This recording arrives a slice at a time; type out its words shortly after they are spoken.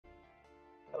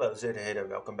Hello Zeta and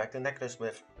welcome back to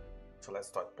Necrosmith. So let's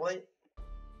start play.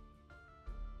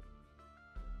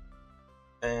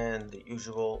 And the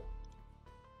usual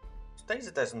states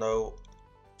that there's no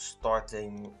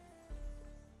starting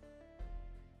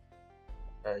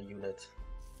unit.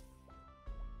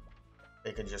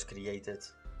 You can just create it.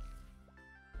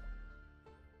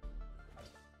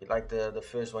 Like the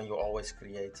first one you always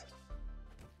create.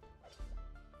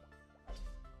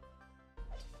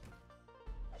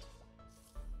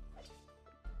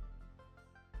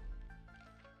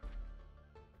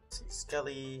 Let's see,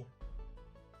 Skelly.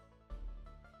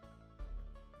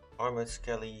 Armored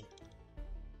Skelly.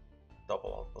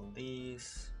 Double up on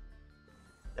these.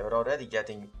 Yeah, we're already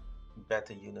getting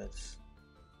better units.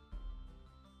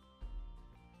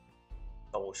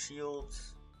 Double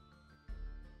shields.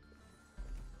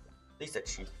 At least they're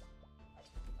cheap.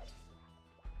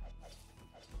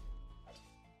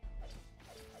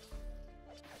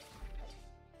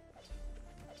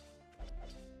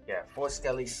 Yeah, 4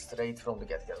 Skellies straight from the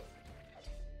get-go.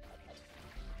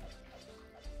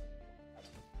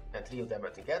 And 3 of them are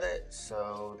together,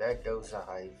 so there goes a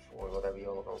hive, or whatever you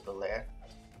want to call the lair.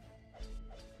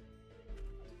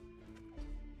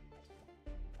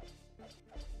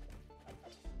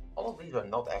 All of these are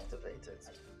not activated.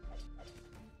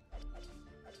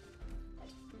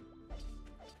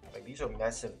 Like, these are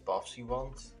massive buffs you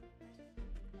want.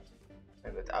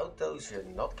 And without those, you're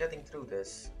not getting through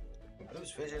this.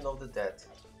 Improves vision of the dead.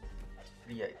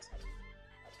 Create.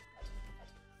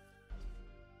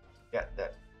 Get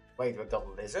that. Wait, we got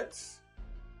lizards?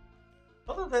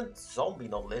 Other than zombie,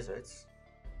 not lizards.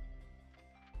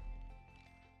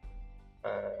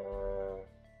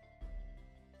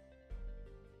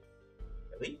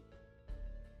 Really?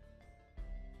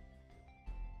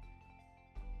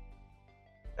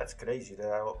 That's crazy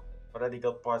that I already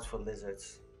got parts for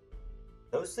lizards.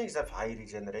 Those things have high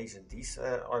regeneration. These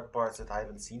are parts that I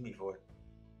haven't seen before.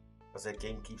 Because the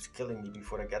game keeps killing me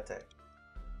before I get there.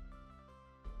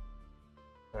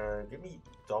 Give me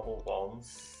double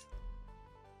ones.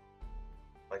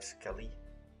 Like Skelly.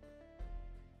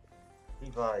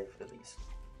 Revive, release.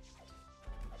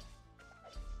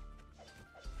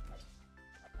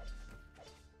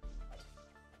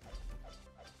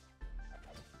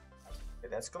 Okay,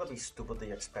 that's gonna be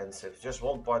stupidly expensive. Just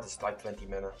one part is like 20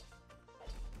 mana.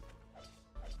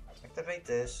 Activate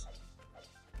this.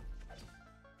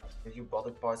 Give you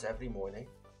body parts every morning.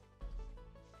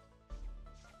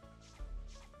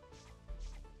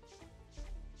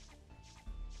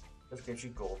 This gives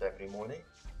you gold every morning.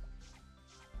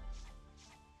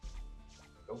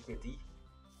 Go Kitty.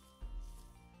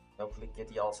 Hopefully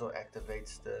Kitty also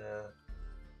activates the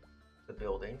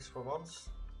buildings for once.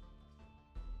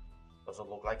 Doesn't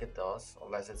look like it does,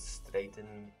 unless it's straight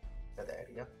in that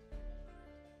area.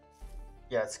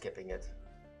 Yeah, it's skipping it.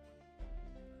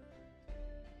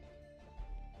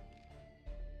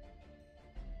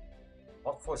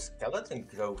 What for skeleton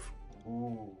growth?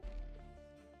 Ooh.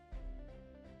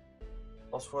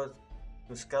 Plus for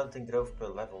the skeleton growth per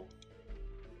level.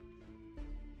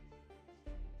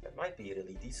 That might be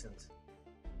really decent.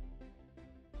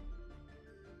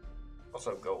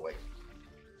 Also, go away.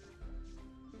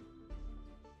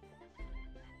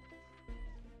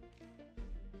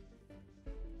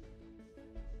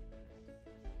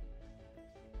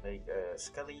 Make a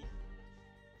Skelly.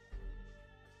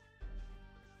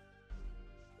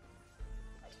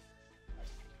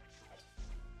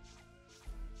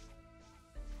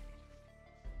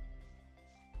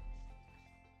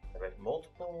 I have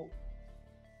multiple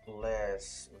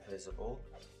less visible.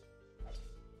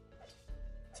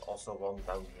 There's also one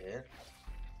down here.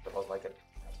 There was like an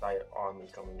entire army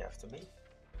coming after me.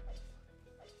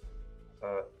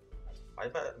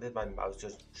 Did my mouse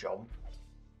just jump?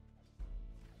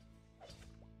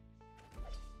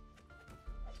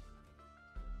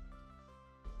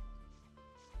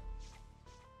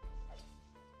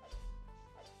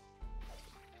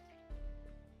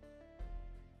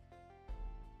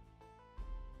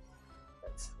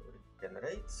 Let's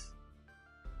regenerate.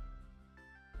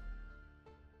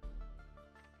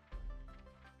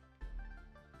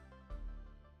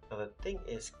 Now the thing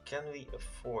is, can we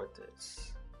afford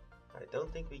this? I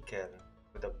don't think we can.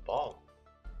 With a bomb.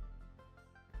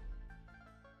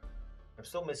 I'm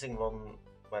still missing one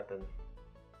weapon.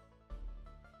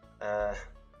 Yeah,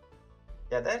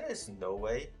 there is no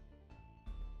way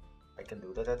I can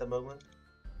do that at the moment.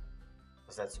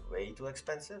 Because that's way too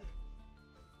expensive.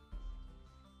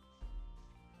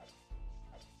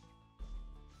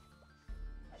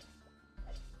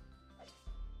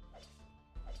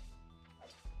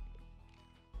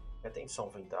 I think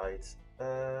something died.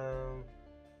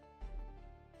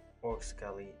 rogue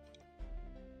skelly.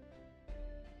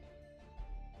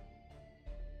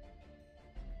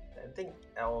 Anything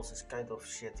else is kind of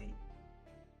shitty.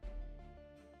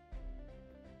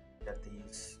 Get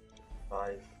these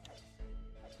 5.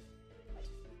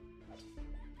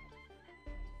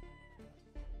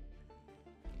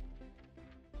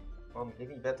 Give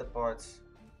me better parts.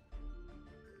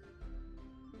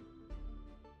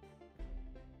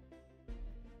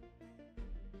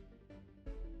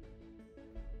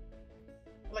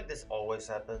 Like this always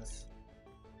happens.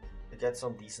 You get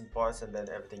some decent parts and then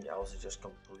everything else is just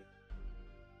completely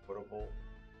horrible.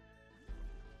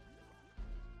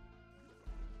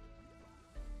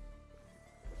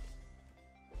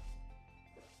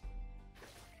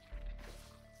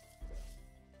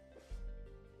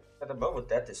 At the moment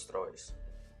that destroys.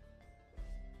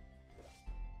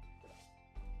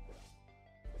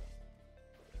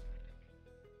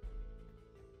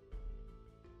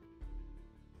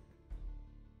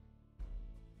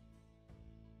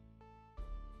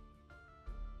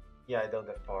 Yeah, I don't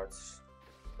have parts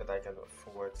that I can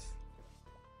afford.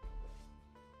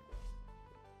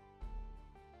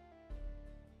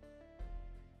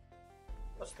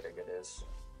 Let's trigger this.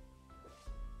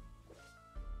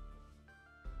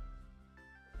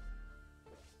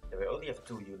 Yeah, we only have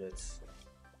 2 units.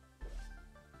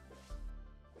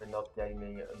 We're not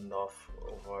gaining enough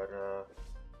over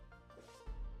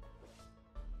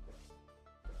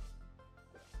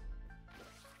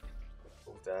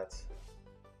of that.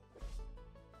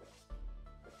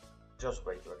 Just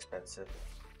way too expensive.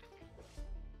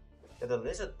 Yeah, the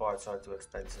lizard parts are too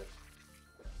expensive.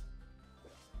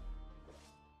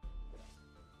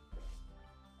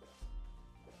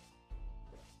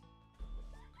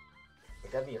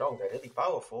 Don't get me wrong, they're really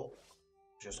powerful.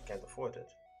 Just can't afford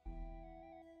it.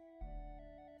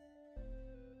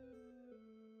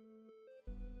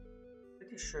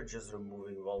 Pretty sure just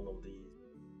removing one of these.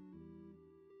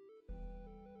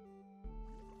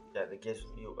 Yeah, that gives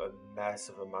you a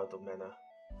massive amount of mana.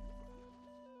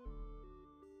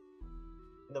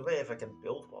 In a way, if I can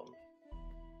build one.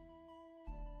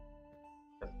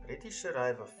 I'm pretty sure I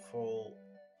have a full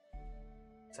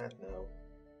set now.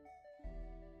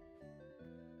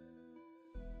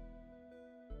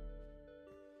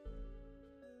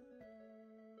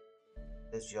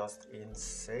 It's just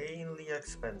insanely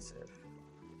expensive.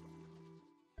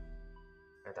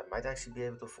 And I might actually be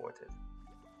able to afford it.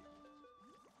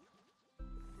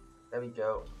 There we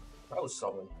go. Power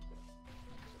summon.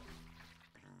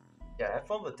 Yeah, have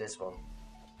fun with this one.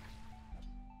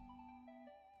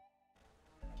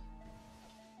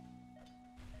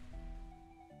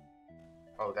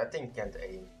 Oh, that thing can't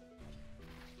aim.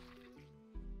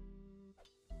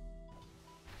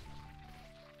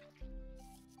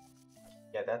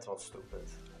 Yeah, that's all stupid.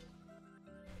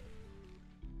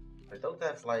 I don't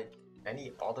have like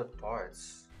any other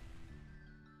parts.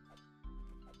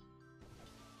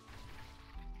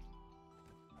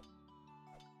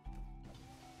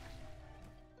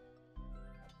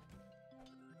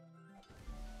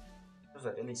 This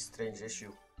is a really strange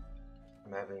issue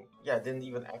I'm having. Yeah, I didn't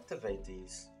even activate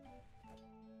these.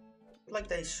 I feel like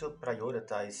they should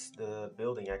prioritize the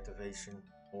building activation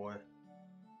more.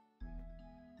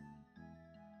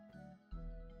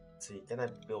 Let's see, can I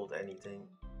build anything?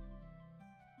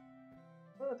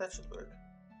 Oh, that should work.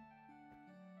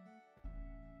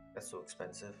 That's so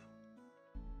expensive.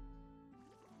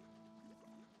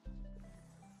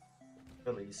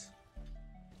 Release.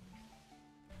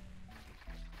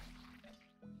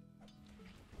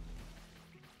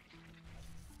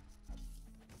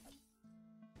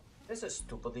 This is a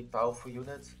stupidly powerful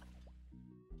unit.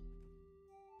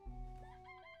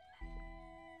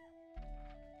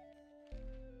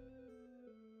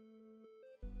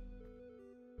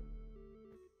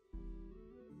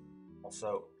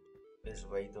 Also, is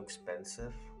way too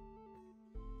expensive.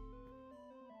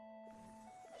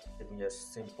 Give me a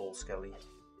simple skelly.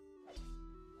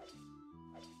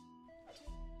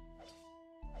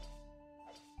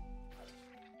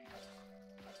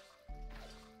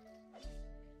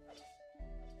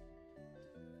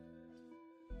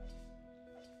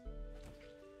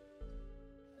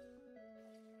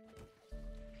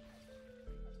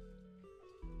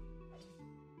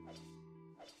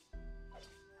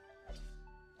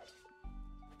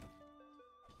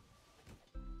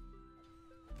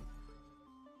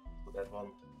 That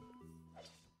one.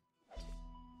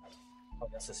 Oh,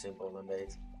 that's a simple one I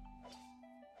made.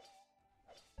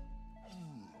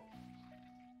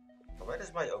 Where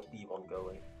is my OP one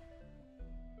going?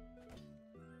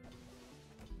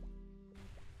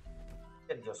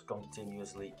 I can just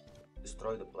continuously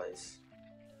destroy the place.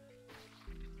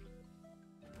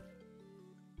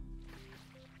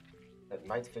 That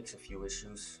might fix a few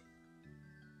issues.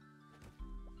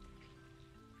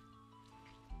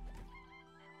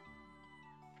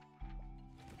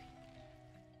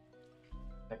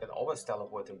 I can always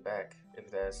teleport him back if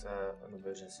there's an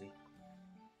emergency.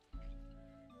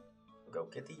 Go,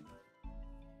 kitty.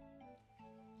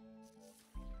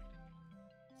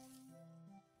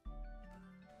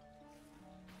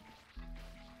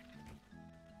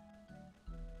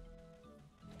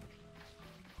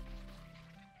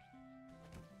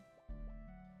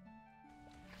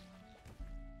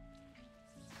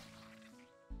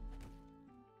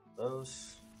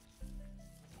 Those.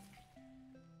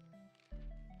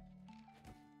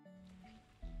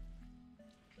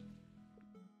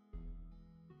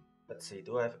 Let's see,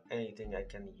 do I have anything I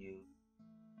can use?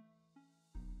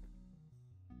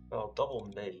 Well,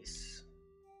 double mace.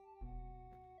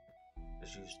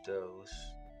 Just use those.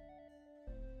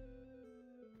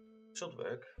 Should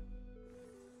work.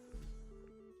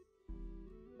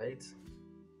 Wait.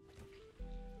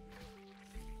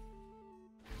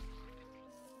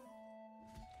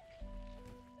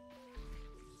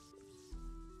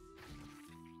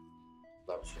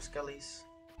 Flowers for skellies.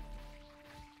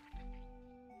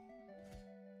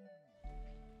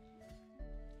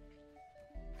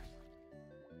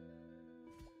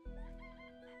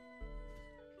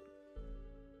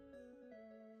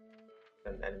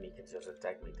 An enemy can just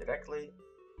attack me directly.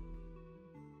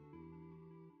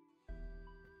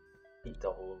 He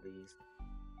double these.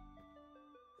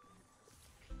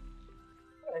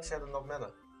 I actually had enough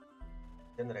mana.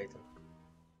 Generate them.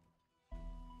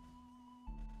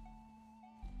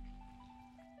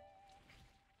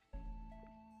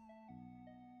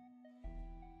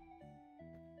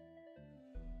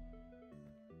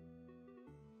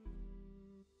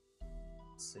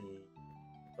 Let's see.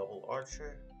 Double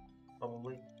archer,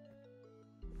 probably.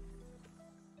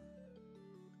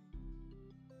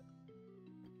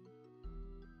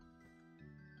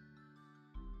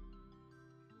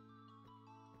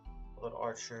 Another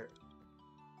archer.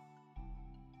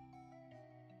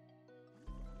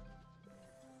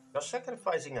 Just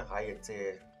sacrificing a higher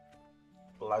tier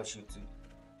allows you to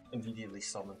immediately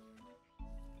summon.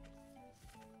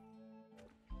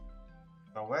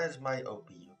 Now where's my OP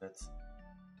unit?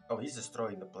 Oh, he's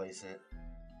destroying the place here.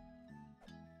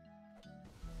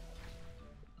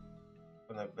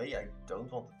 In a way, I don't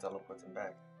want to teleport him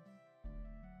back.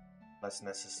 Less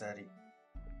necessary.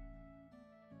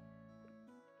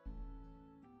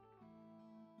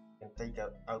 Can take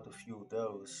out a few of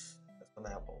those. That's gonna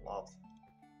help a lot.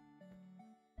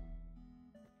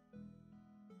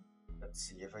 Let's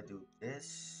see if I do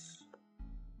this.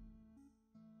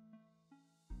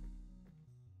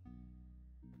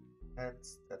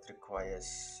 That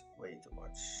requires way too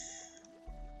much.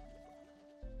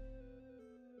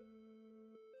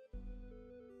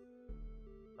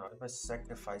 Now if I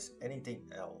sacrifice anything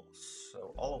else,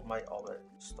 so all of my other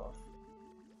stuff,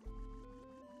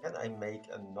 can I make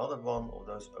another one of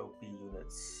those OP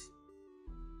units?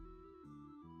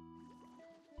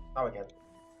 Now again,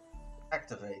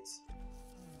 activate.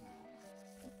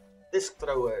 Disc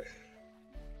thrower.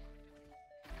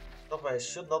 Stuff I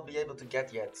should not be able to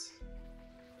get yet.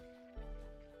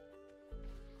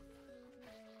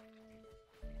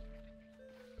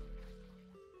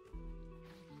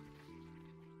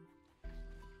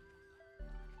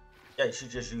 Yeah, you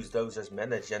should just use those as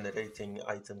mana generating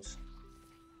items.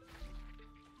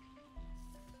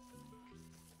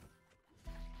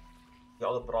 The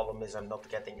other problem is I'm not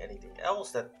getting anything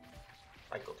else that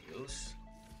I could use.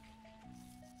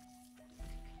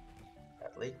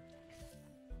 Badly.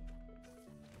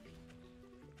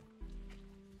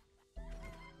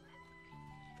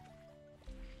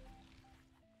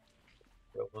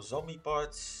 Go for zombie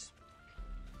parts.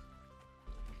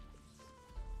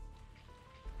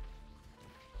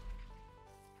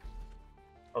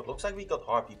 Oh, it looks like we got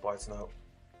harpy parts now.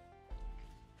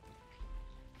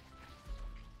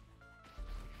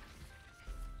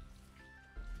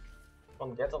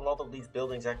 Get a lot of these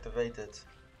buildings activated.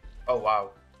 Oh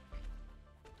wow,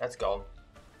 that's gone.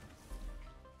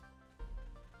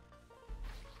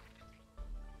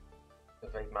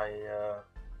 Activate my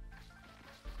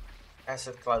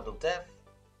acid cloud of death.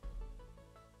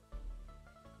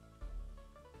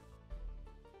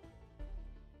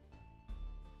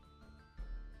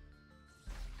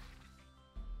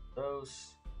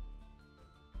 Those.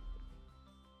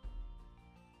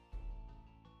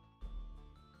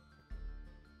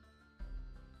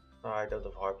 I don't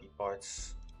have harpy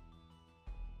parts.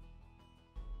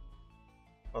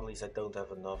 At least I don't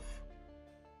have enough.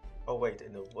 Oh wait,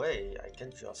 in a way I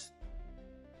can just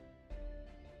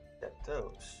get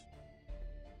those.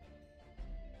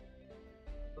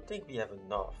 think we have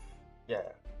enough. Yeah.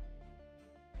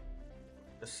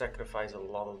 Just sacrifice a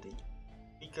lot of the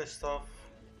weaker stuff.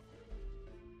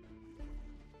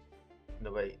 In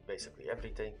a way, basically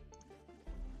everything.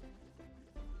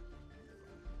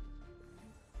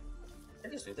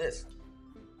 And just do this.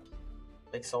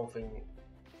 Make something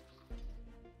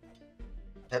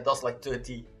that does like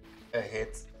 30 a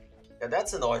hit. Yeah,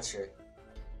 that's an archer.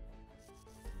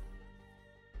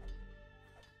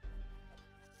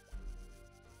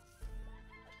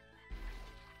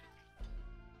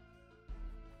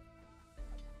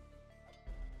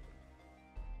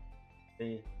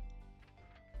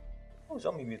 Oh,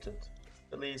 zombie mutant.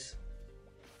 Release.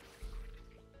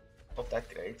 Not that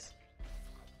great.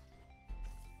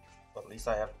 But at least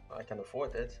I can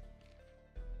afford it.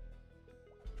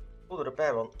 Auto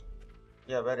repair one.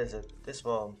 Yeah, where is it? This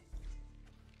one.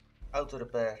 Auto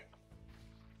repair.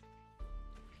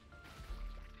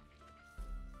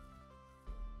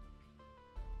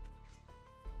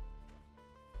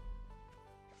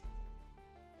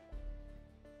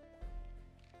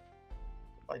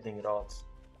 Lightning rods.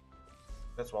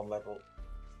 That's one level.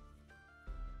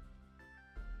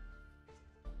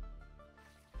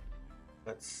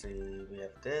 Let's see, we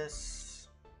have this.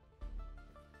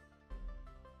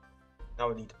 Now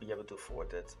we need to be able to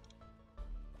afford it.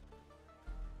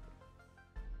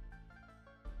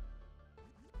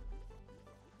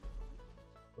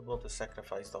 We want to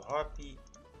sacrifice the harpy.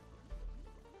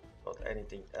 But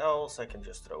anything else I can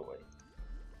just throw away.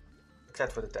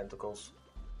 Except for the tentacles.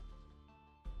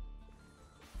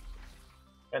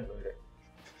 And murder.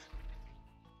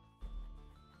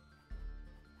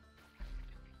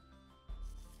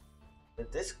 The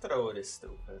disc thrower is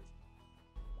stupid.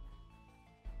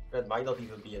 That might not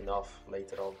even be enough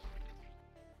later on.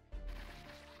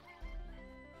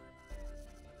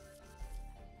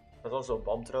 There's also a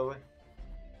bomb thrower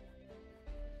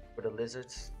for the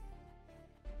lizards.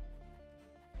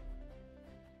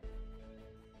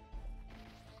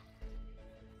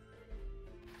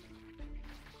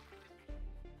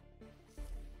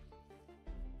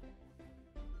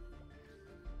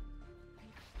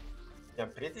 Yeah,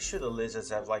 I'm pretty sure the lizards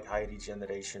have like high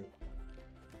regeneration.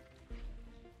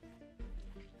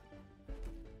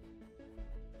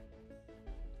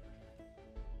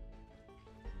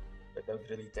 But don't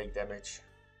really take damage.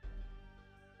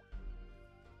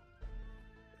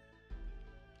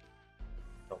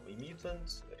 Zombie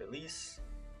mutant, release.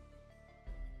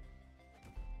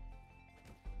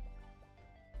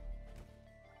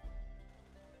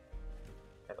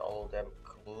 Get all of them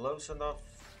close enough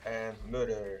and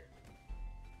murder.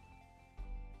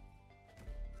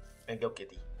 And go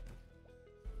kitty.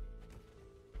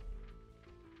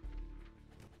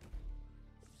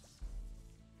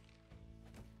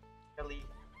 Kelly.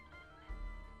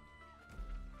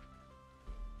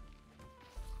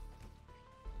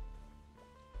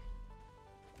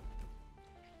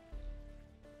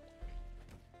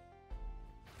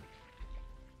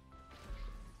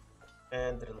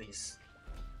 And release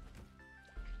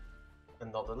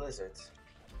another lizard.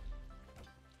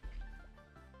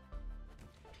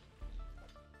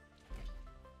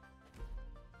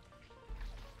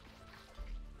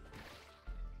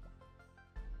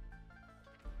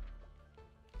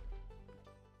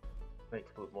 Make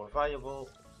food more viable,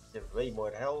 give way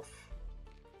more health.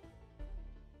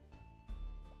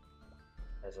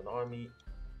 As an army.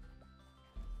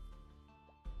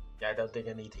 Yeah, I don't think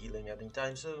I need healing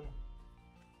anytime soon.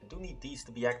 I do need these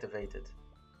to be activated.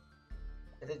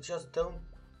 And they just don't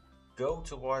go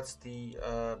towards the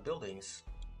buildings.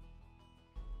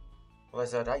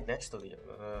 Unless they're right next to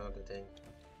the thing.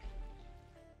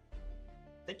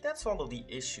 I think that's one of the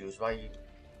issues why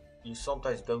you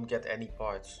sometimes don't get any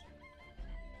parts.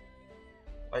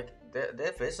 Like,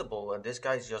 they're visible and this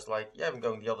guy's just like, yeah, I'm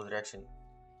going the other direction.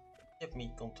 Give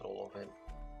me control of him.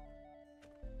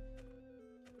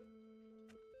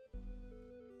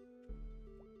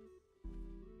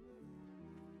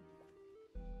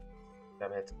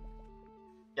 Damn it.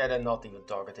 Yeah, they're not even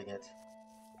targeting it.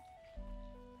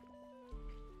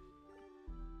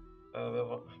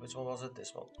 Which one was it?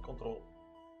 This one. Control.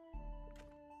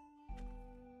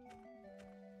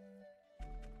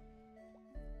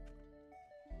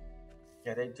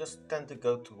 Yeah, they just tend to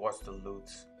go towards the loot.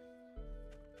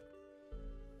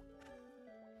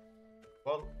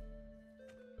 One.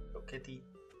 Go kitty.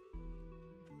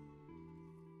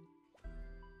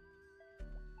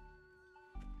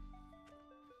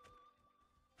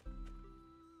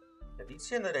 Yeah, these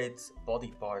generate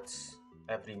body parts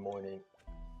every morning.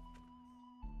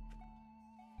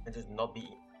 And just not be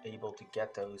able to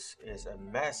get those is a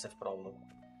massive problem.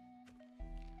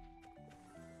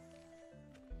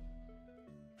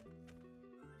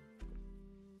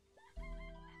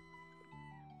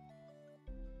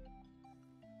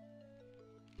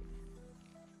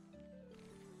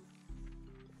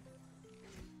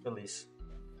 Release.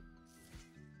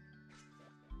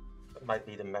 That might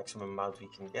be the maximum amount we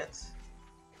can get.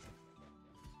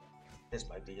 This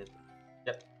might be it.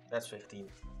 Yep, that's 15.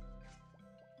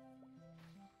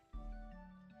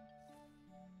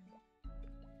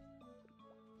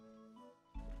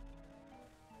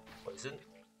 Poison.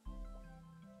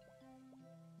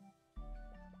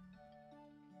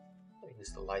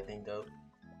 Use the lightning though.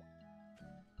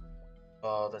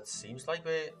 Well, that seems like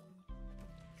we're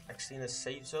actually in a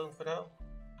safe zone for now.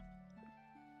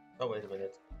 Oh, wait a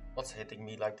minute. What's hitting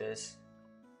me like this?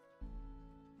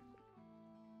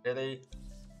 Really?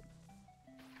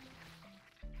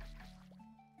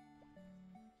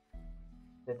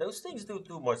 Did those things do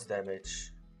too much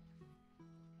damage?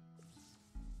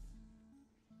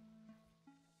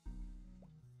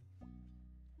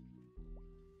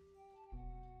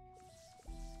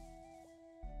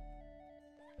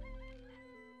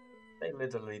 They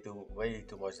literally do way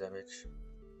too much damage.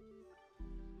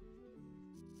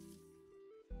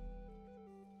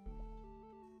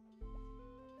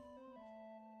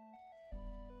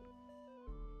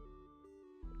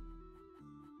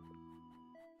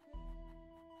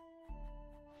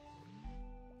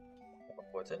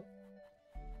 Button.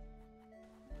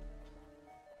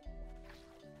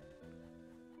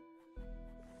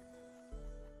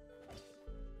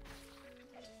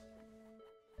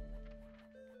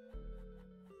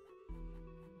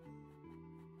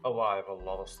 Oh wow, I have a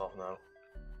lot of stuff now.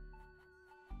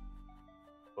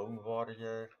 Bone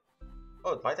warrior.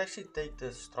 Oh, it might actually take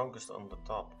the strongest on the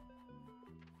top.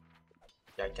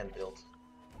 Yeah, I can't build.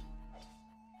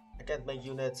 I can't make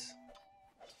units.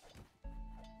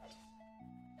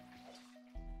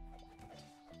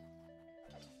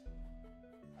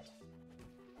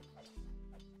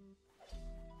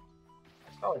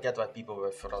 Oh, I get why people were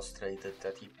frustrated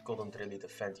that you couldn't really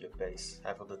defend your base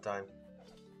half of the time.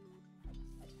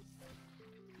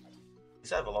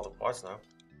 Because I have a lot of parts now.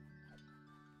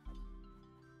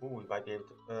 Ooh, we might be able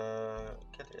to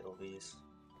get rid of these.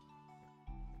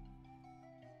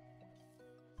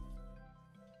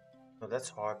 No, that's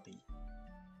Harpy.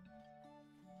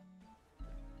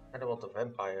 I don't want the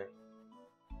vampire.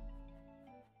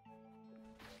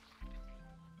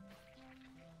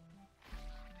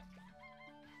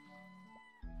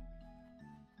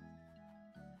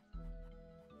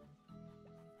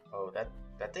 Oh,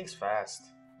 that thing's fast.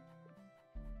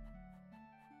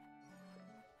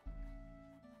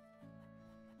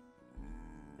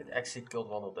 It actually killed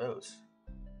one of those.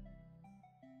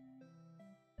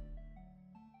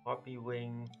 Harpy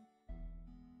wing.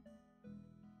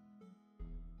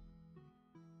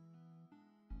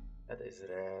 That is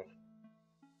rare.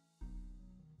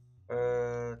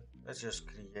 Let's just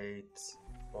create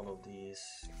one of these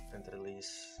and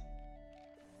release.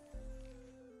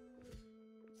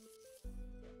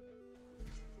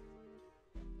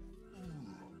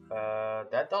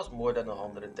 That does more than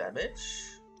 100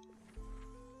 damage.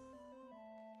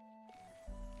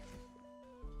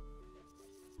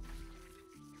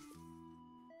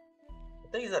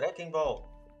 I think it's a wrecking ball.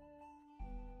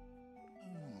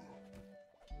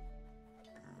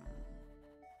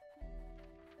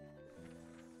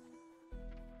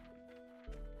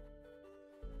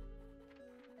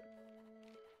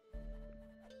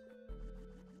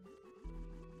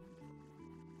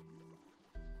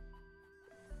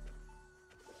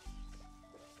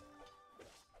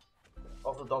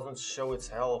 Also doesn't show its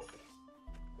health.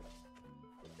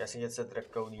 Guessing it's a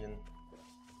draconian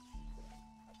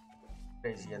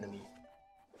crazy enemy.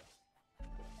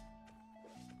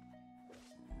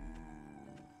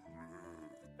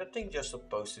 That thing just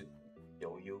supposed to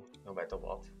kill you no matter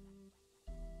what.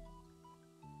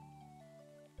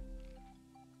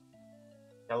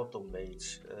 Skeletal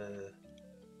mage.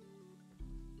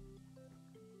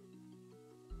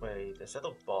 Wait, instead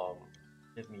of bomb,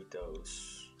 give me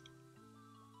those.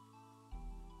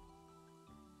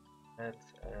 Head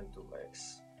and 2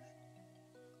 legs.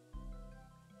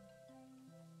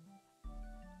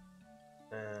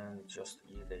 And just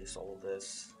erase all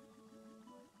this.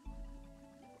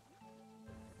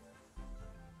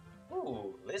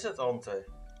 Ooh, lizard hunter.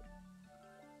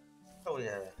 Oh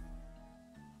yeah.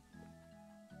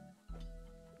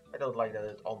 I don't like that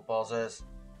it unpauses.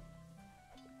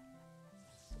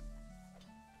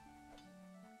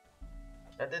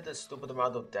 That did a stupid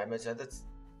amount of damage and it's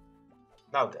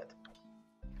now dead.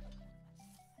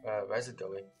 Where's it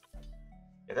going?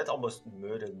 Yeah, that almost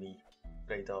murdered me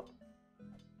straight up.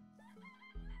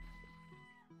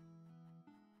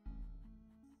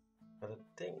 But the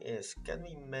thing is, can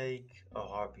we make a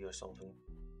harpy or something?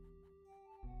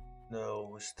 No,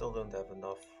 we still don't have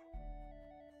enough.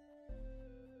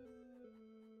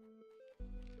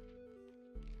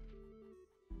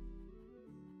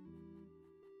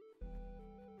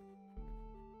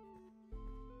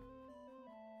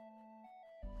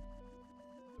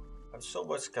 And so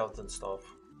much skeleton stuff.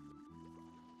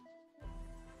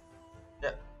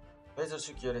 Yeah, there's a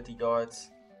security guard.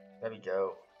 There we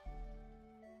go.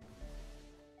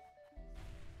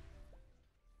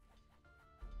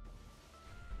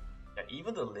 Yeah,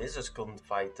 even the lizards couldn't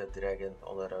fight the dragon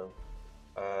on their own.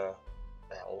 The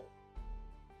hell.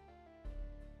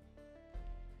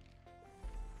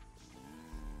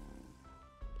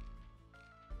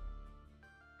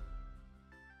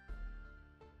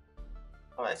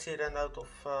 Oh, I actually ran out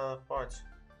of parts.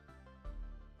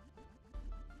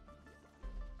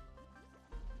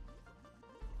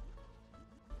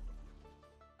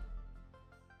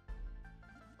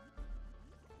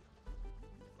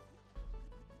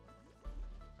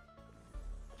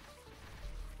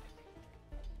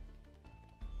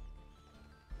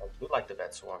 I do like the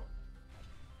bad swarm.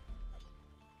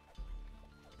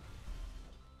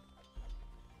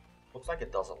 Looks like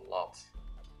it does a lot.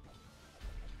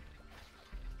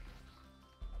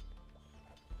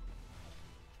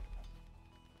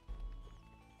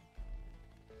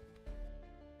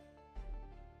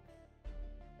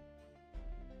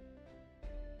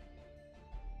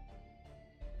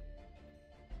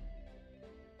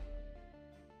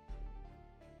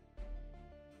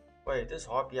 Wait, this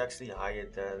harpy actually higher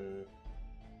than...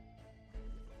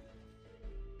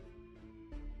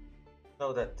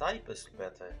 No, that type is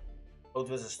better. Oh, it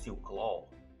was a steel claw.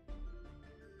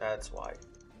 That's why.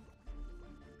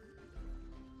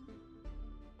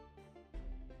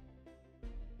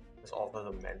 It's also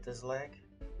the mantis leg.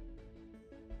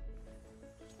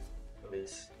 At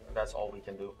least, that's all we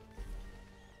can do.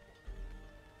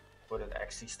 But it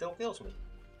actually still kills me.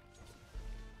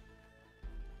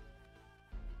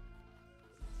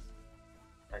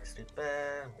 Max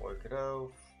repair, more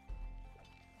growth.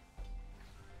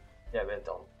 Yeah, we're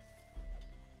done.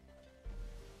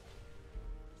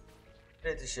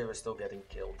 Pretty sure we're still getting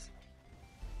killed.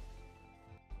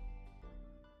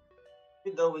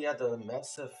 Even though we had a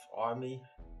massive army,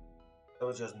 there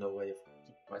was just no way of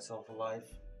keeping myself alive.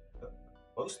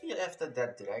 Mostly after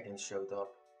that dragon showed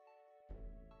up.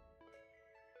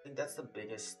 I think that's the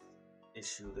biggest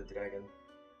issue, the dragon.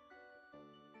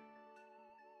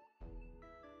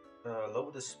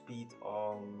 Lower the speed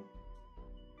on...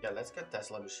 Yeah, let's get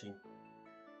Tesla machine.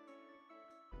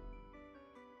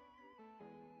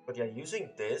 But yeah, using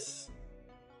this...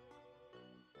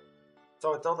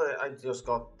 So I thought I just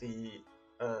got the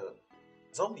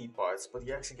zombie parts, but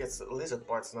he actually gets lizard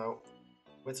parts now,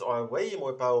 which are way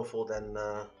more powerful than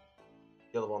the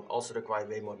other one. Also require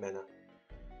way more mana.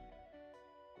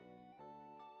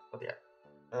 But yeah,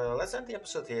 let's end the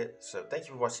episode here. So thank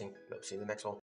you for watching. I'll see you in the next one.